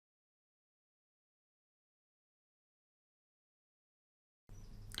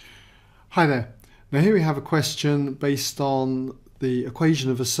Hi there. Now here we have a question based on the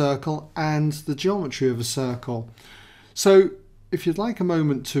equation of a circle and the geometry of a circle. So if you'd like a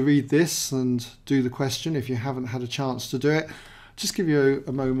moment to read this and do the question, if you haven't had a chance to do it, just give you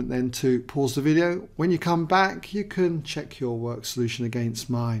a moment then to pause the video. When you come back, you can check your work solution against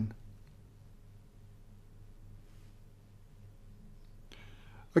mine.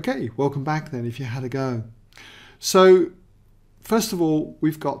 Okay, welcome back then if you had a go. So first of all,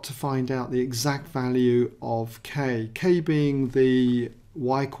 we've got to find out the exact value of k, k being the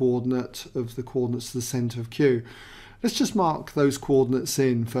y-coordinate of the coordinates to the centre of Q. Let's just mark those coordinates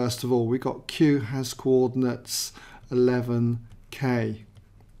in first of all. We've got Q has coordinates 11k.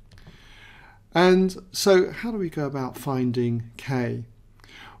 And so how do we go about finding k?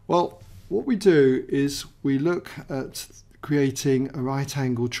 Well, what we do is we look at creating a right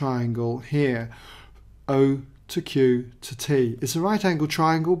angle triangle here, O to Q to T. It's a right angle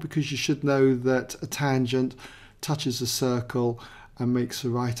triangle because you should know that a tangent touches a circle and makes a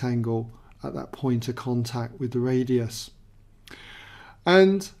right angle at that point of contact with the radius.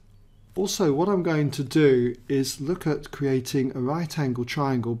 And also what I'm going to do is look at creating a right angle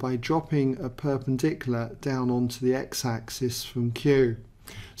triangle by dropping a perpendicular down onto the x-axis from Q.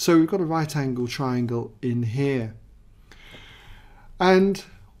 So we've got a right angle triangle in here. And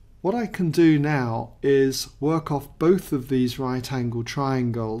what I can do now is work off both of these right angle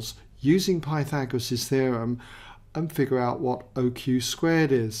triangles using Pythagoras' theorem and figure out what OQ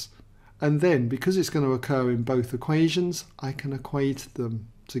squared is. And then, because it's going to occur in both equations, I can equate them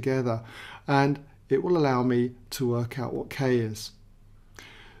together and it will allow me to work out what k is.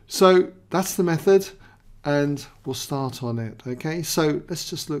 So that's the method and we'll start on it. Okay, so let's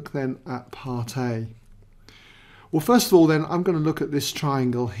just look then at part A. Well, first of all then, I'm going to look at this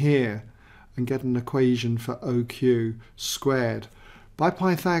triangle here and get an equation for OQ squared. By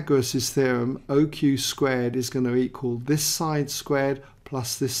Pythagoras' theorem, OQ squared is going to equal this side squared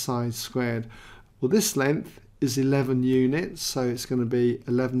plus this side squared. Well, this length is 11 units, so it's going to be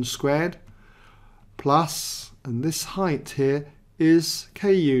 11 squared plus, and this height here is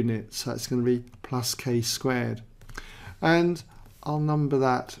k units, so it's going to be plus k squared. And I'll number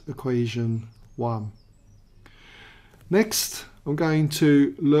that equation 1. Next, I'm going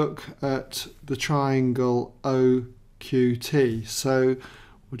to look at the triangle OQT. So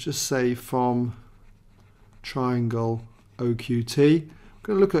we'll just say from triangle OQT, I'm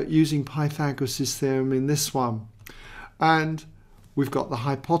going to look at using Pythagoras' theorem in this one. And we've got the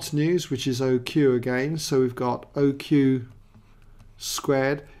hypotenuse, which is OQ again. So we've got OQ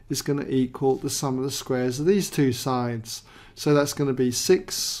squared is going to equal the sum of the squares of these two sides. So that's going to be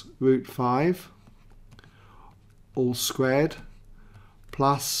 6 root 5. All squared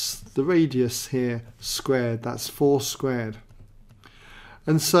plus the radius here squared, that's 4 squared.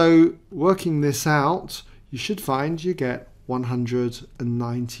 And so working this out, you should find you get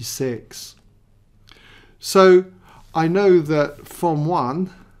 196. So I know that from 1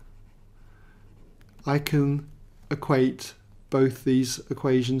 I can equate both these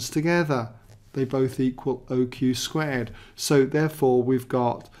equations together. They both equal OQ squared. So therefore we've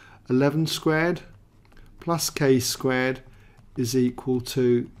got 11 squared plus k squared is equal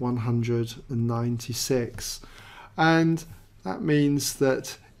to 196. And that means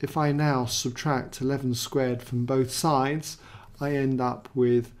that if I now subtract 11 squared from both sides, I end up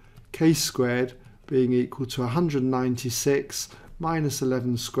with k squared being equal to 196 minus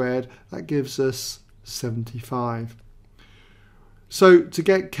 11 squared. That gives us 75. So to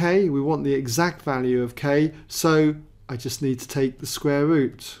get k, we want the exact value of k, so I just need to take the square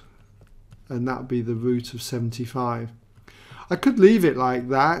root, and that would be the root of 75. I could leave it like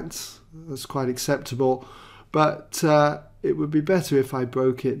that, that's quite acceptable, but it would be better if I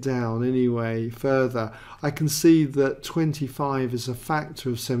broke it down anyway further. I can see that 25 is a factor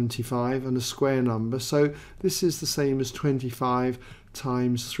of 75 and a square number, so this is the same as 25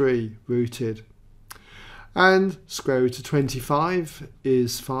 times 3 rooted. And square root of 25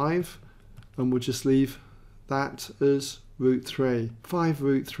 is 5, and we'll just leave that as root 3. 5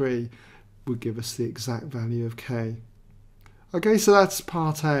 root 3 would give us the exact value of k. Okay, so that's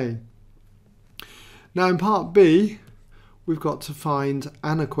part A. Now in part B, we've got to find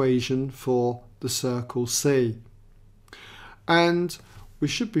an equation for the circle C. And we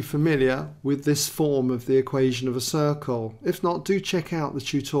should be familiar with this form of the equation of a circle. If not, do check out the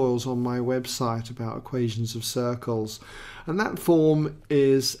tutorials on my website about equations of circles. And that form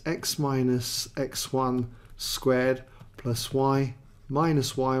is x minus x1 squared plus y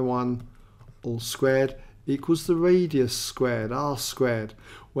minus y1 all squared equals the radius squared, r squared,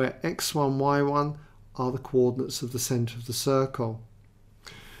 where x1, y1 are the coordinates of the centre of the circle.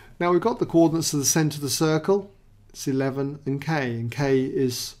 Now we've got the coordinates of the centre of the circle. It's 11 and k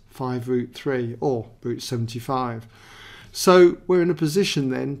is 5 root 3 or root 75. So we're in a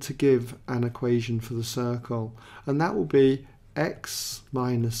position then to give an equation for the circle, and that will be x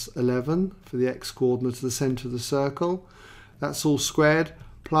minus 11 for the x coordinate of the centre of the circle. That's all squared,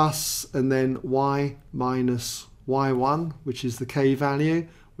 plus and then y minus y1, which is the k value,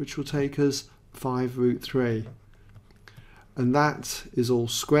 which will take us 5 root 3. And that is all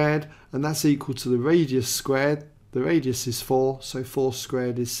squared, and that's equal to the radius squared. The radius is 4, so 4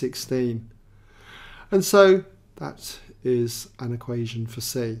 squared is 16. And so that is an equation for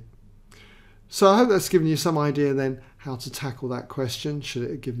C. So I hope that's given you some idea then how to tackle that question, should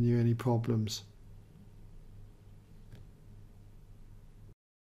it have given you any problems.